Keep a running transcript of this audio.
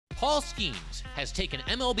Paul Skenes has taken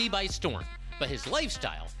MLB by storm, but his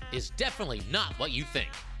lifestyle is definitely not what you think.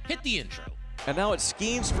 Hit the intro. And now it's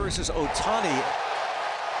Skenes versus Ohtani.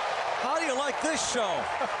 How do you like this show?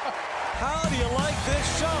 How do you like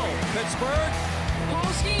this show, Pittsburgh?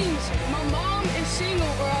 Paul Skenes, my mom is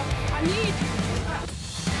single, bro. I need you.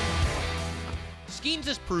 Skenes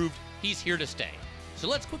has proved he's here to stay. So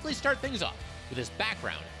let's quickly start things off with his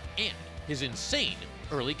background and his insane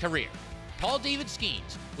early career. Paul David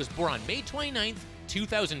Skenes was born on May 29,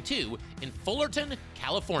 2002 in Fullerton,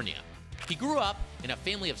 California. He grew up in a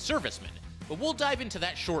family of servicemen, but we'll dive into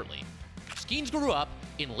that shortly. Skenes grew up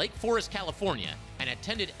in Lake Forest, California, and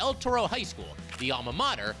attended El Toro High School, the alma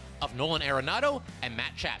mater of Nolan Arenado and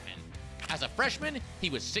Matt Chapman. As a freshman, he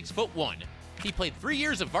was 6'1". He played 3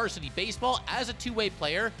 years of varsity baseball as a two-way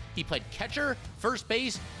player. He played catcher, first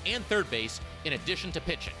base, and third base, in addition to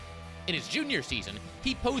pitching. In his junior season,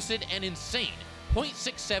 he posted an insane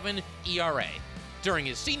 .67 ERA. During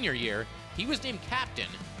his senior year, he was named captain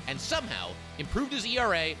and somehow improved his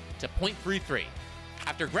ERA to .33.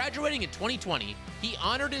 After graduating in 2020, he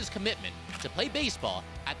honored his commitment to play baseball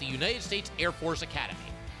at the United States Air Force Academy.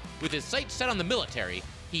 With his sights set on the military,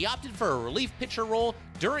 he opted for a relief pitcher role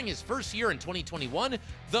during his first year in 2021,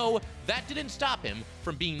 though that didn't stop him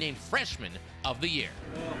from being named Freshman of the Year.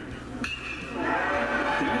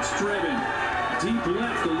 That's driven. Deep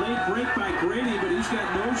left, a late break by Grady, but he's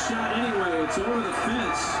got no shot anyway. It's over the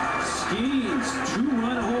fence. Skenes,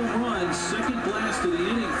 two-run home run, second blast of the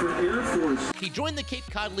inning for Air Force. He joined the Cape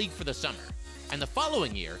Cod League for the summer, and the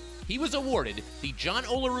following year, he was awarded the John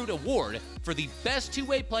Olerud Award for the best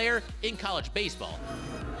two-way player in college baseball.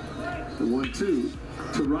 The 1-2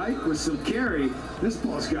 to right with some carry. This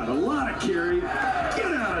ball's got a lot of carry. Get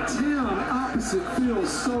out of town. Opposite field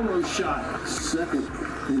solo shot. Second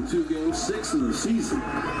in 2 games, 6 of the season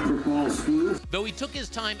for Paul Skenes. Though he took his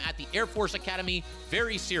time at the Air Force Academy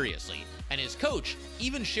very seriously, and his coach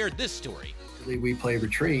even shared this story. We play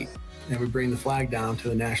retreat, and we bring the flag down to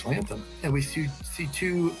the national anthem. And we see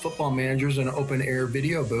two football managers in an open-air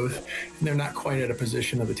video booth, and they're not quite at a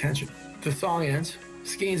position of attention. The song ends.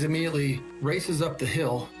 Skenes immediately races up the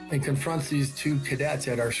hill and confronts these two cadets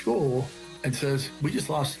at our school and says, "We just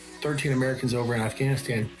lost 13 Americans over in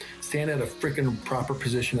Afghanistan. Stand at a freaking proper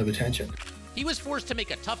position of attention." He was forced to make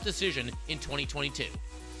a tough decision in 2022.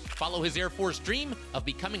 Follow his Air Force dream of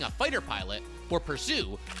becoming a fighter pilot or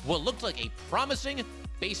pursue what looked like a promising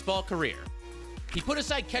baseball career. He put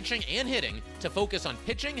aside catching and hitting to focus on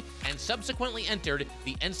pitching and subsequently entered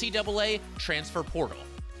the NCAA transfer portal.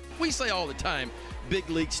 We say all the time, big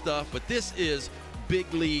league stuff, but this is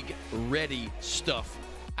big league ready stuff.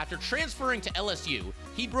 After transferring to LSU,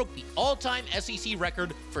 he broke the all-time SEC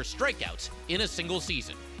record for strikeouts in a single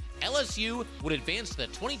season. LSU would advance to the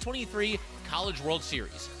 2023 College World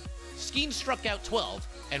Series. Skenes struck out 12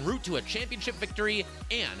 en route to a championship victory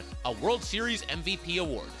and a World Series MVP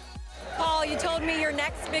award. Paul, you told me your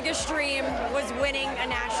next biggest dream was winning a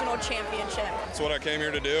national championship. It's what I came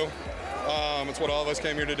here to do. It's what all of us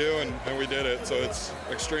came here to do, and we did it, so it's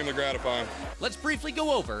extremely gratifying. Let's briefly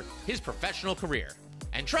go over his professional career.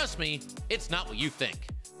 And trust me, it's not what you think.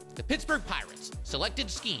 The Pittsburgh Pirates selected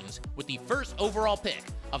Skenes with the first overall pick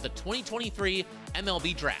of the 2023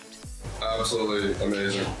 MLB Draft. Absolutely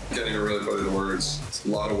amazing. Can't even really put it into words. It's a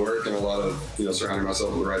lot of work and a lot of, surrounding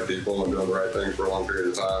myself with the right people and doing the right thing for a long period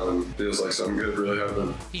of time, and feels like something good really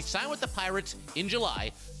happened. He signed with the Pirates in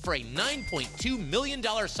July for a $9.2 million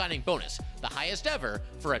signing bonus, the highest ever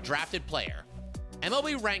for a drafted player.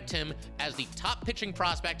 MLB ranked him as the top pitching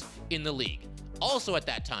prospect in the league. Also at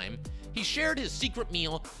that time, he shared his secret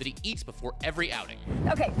meal that he eats before every outing.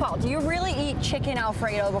 Okay, Paul, do you really eat chicken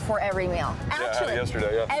Alfredo before every meal? Yeah, I had it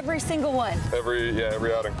yesterday, yeah. Every single one? Every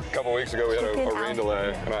outing. A couple weeks ago, we had a rain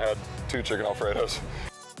delay, and I had 2 chicken Alfredos.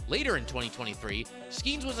 Later in 2023,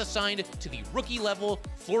 Skenes was assigned to the rookie-level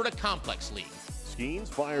Florida Complex League. Skenes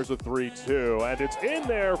fires a 3-2, and it's in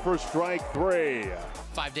there for strike 3.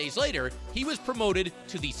 5 days later, he was promoted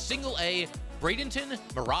to the Single-A Bradenton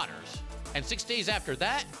Marauders, and 6 days after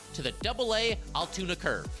that, to the Double-A Altoona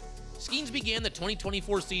Curve. Skenes began the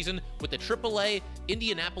 2024 season with the Triple-A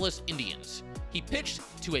Indianapolis Indians. He pitched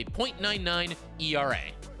to a .99 ERA.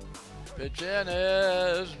 Pitch in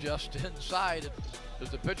is just inside. Is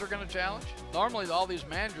the pitcher going to challenge? Normally, all these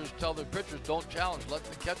managers tell their pitchers, don't challenge, let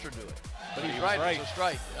the catcher do it. But he's right, it's a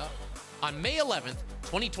strike. Yeah. On May 11th,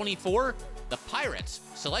 2024, the Pirates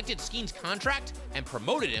selected Skenes' contract and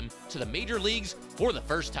promoted him to the major leagues for the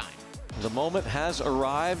first time. The moment has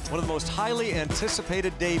arrived. One of the most highly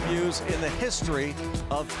anticipated debuts in the history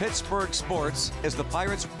of Pittsburgh sports as the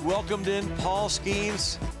Pirates welcomed in Paul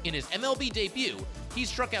Skenes. In his MLB debut, he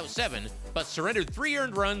struck out 7, but surrendered 3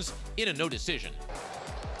 earned runs in a no decision.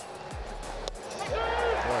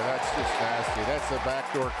 Boy, that's just nasty. That's a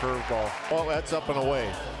backdoor curveball. Well, that's up and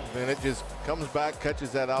away. And it just comes back,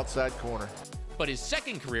 catches that outside corner. But his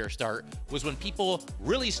second career start was when people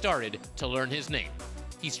really started to learn his name.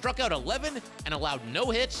 He struck out 11 and allowed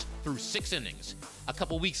no hits through 6 innings. A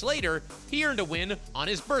couple weeks later, he earned a win on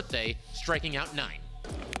his birthday, striking out 9.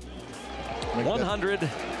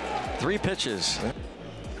 103 pitches.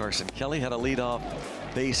 Carson Kelly had a leadoff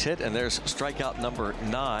base hit, and there's strikeout number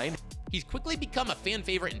 9. He's quickly become a fan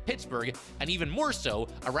favorite in Pittsburgh, and even more so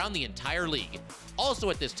around the entire league. Also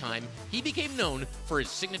at this time, he became known for his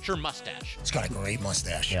signature mustache. He's got a great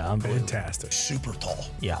mustache. Yeah, fantastic. Super tall.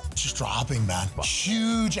 Yeah. Just dropping, man. Wow.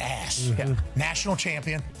 Huge ass. Yeah. National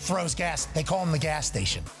champion. Throws gas. They call him the gas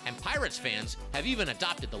station. And Pirates fans have even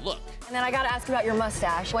adopted the look. And then I got to ask about your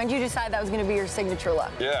mustache. When did you decide that was going to be your signature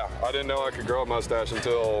look? Yeah, I didn't know I could grow a mustache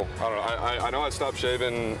until, I don't know, I know I stopped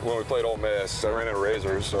shaving when we played Ole Miss. I ran out of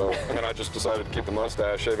razors, so, and then I just decided to keep the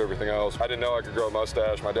mustache, shave everything else. I didn't know I could grow a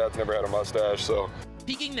mustache. My dad's never had a mustache, so.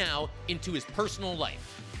 Peeking now into his personal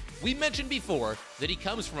life. We mentioned before that he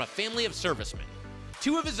comes from a family of servicemen.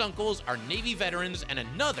 2 of his uncles are Navy veterans and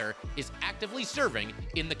another is actively serving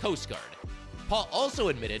in the Coast Guard. Paul also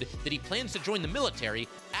admitted that he plans to join the military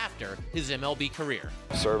after his MLB career.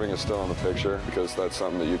 Serving is still in the picture because that's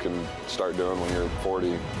something that you can start doing when you're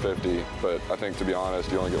 40, 50. But I think, to be honest,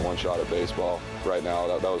 you only get one shot at baseball right now.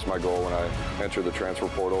 That was my goal when I entered the transfer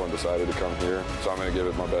portal and decided to come here. So I'm going to give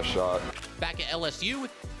it my best shot. Back at LSU,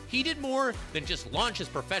 he did more than just launch his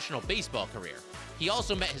professional baseball career. He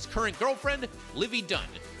also met his current girlfriend, Livy Dunn.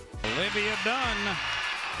 Olivia Dunn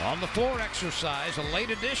on the floor exercise, a late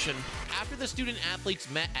edition. After the student athletes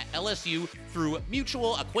met at LSU through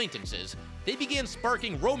mutual acquaintances, they began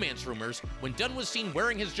sparking romance rumors when Dunn was seen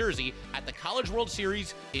wearing his jersey at the College World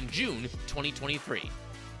Series in June 2023.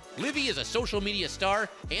 Livy is a social media star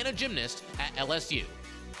and a gymnast at LSU.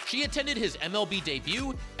 She attended his MLB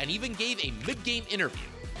debut and even gave a mid-game interview.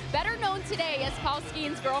 Better known today as Paul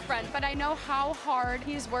Skenes' girlfriend, but I know how hard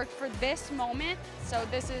he's worked for this moment, so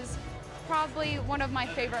this is probably one of my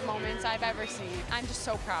favorite moments I've ever seen. I'm just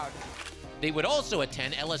so proud. They would also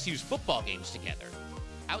attend LSU's football games together.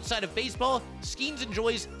 Outside of baseball, Skenes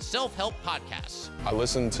enjoys self-help podcasts. I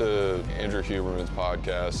listen to Andrew Huberman's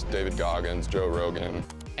podcast, David Goggins, Joe Rogan.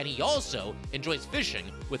 And he also enjoys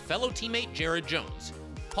fishing with fellow teammate Jared Jones.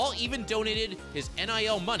 Paul even donated his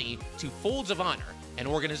NIL money to Folds of Honor, an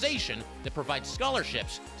organization that provides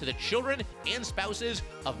scholarships to the children and spouses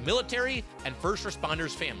of military and first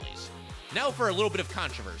responders' families. Now for a little bit of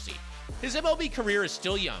controversy. His MLB career is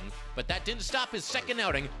still young, but that didn't stop his second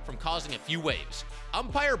outing from causing a few waves.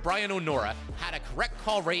 Umpire Brian O'Nora had a correct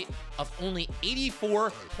call rate of only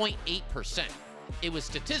 84.8%. It was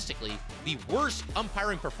statistically the worst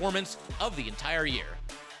umpiring performance of the entire year,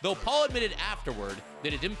 though Paul admitted afterward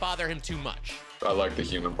that it didn't bother him too much. I like the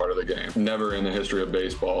human part of the game. Never in the history of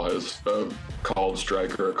baseball has a called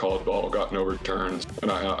strike or a called ball gotten overturned, and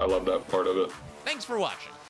I love that part of it. Thanks for watching.